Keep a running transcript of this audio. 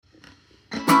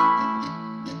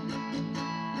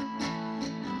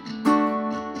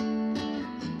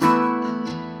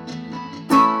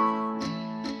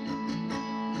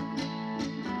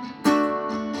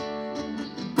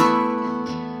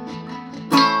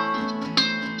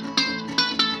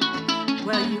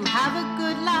Well, you have a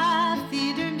good life,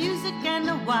 theater, music, and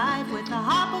a wife with a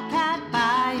hobble cat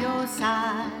by your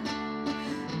side.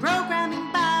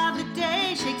 Programming by the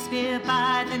day, Shakespeare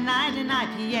by the night, an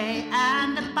IPA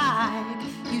and a bike.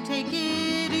 You take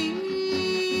it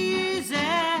easy,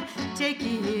 take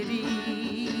it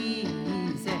easy.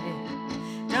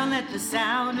 Don't let the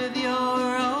sound of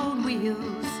your own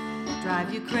wheels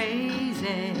drive you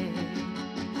crazy.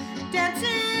 Dance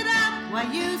it up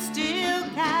while you still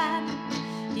can,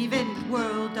 even if the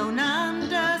world don't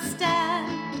understand.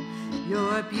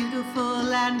 You're a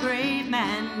beautiful and brave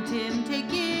man, Tim, take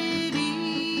it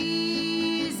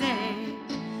easy.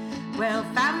 Well,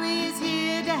 family is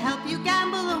here to help you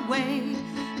gamble away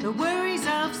the worries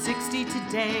of 60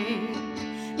 today.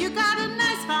 You got a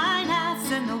nice fine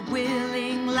ass and a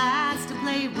willing lass to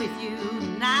play with you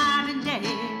night and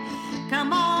day.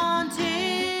 Come on, Timmy,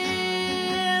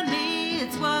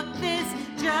 it's worth this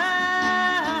journey.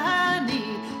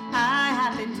 I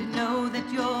happen to know that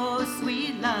your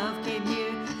sweet love came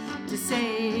here to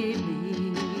save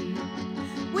me.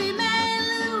 We may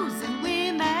lose and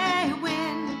we may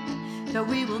win, though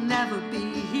we will never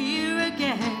be here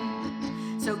again.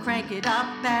 So crank it up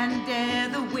and dare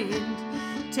the wind.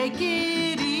 Take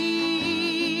it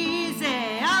easy,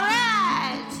 all right.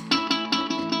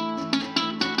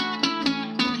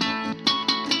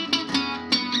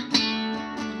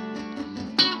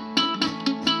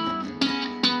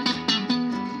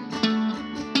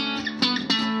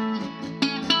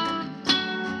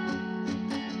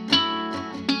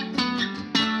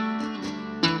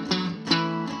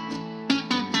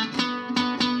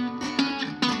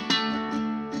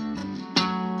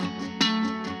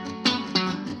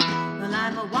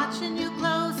 Watching you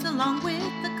close along with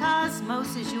the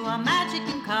cosmos as you are magic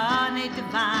incarnate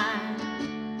divine.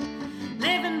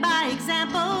 Living by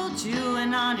example,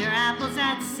 chewing on your apples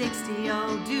at 60,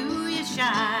 oh do you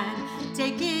shine.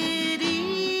 Take it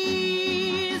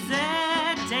easy,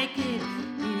 take it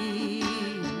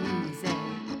easy.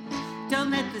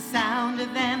 Don't let the sound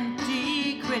of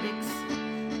empty critics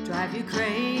drive you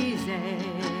crazy.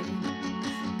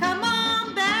 Come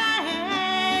on,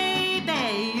 baby,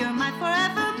 you're my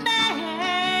forever.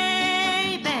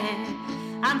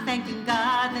 I'm thanking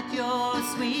God that your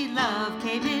sweet love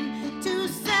came in to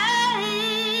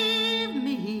save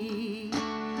me.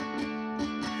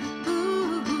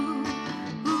 Ooh, ooh,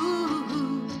 ooh,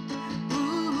 ooh,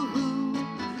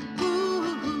 ooh,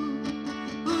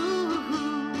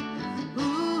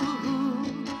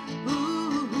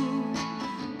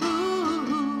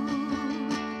 ooh.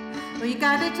 Well, you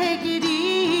gotta take it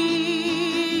easy.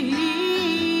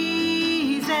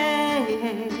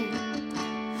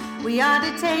 We ought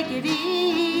to take it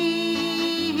easy.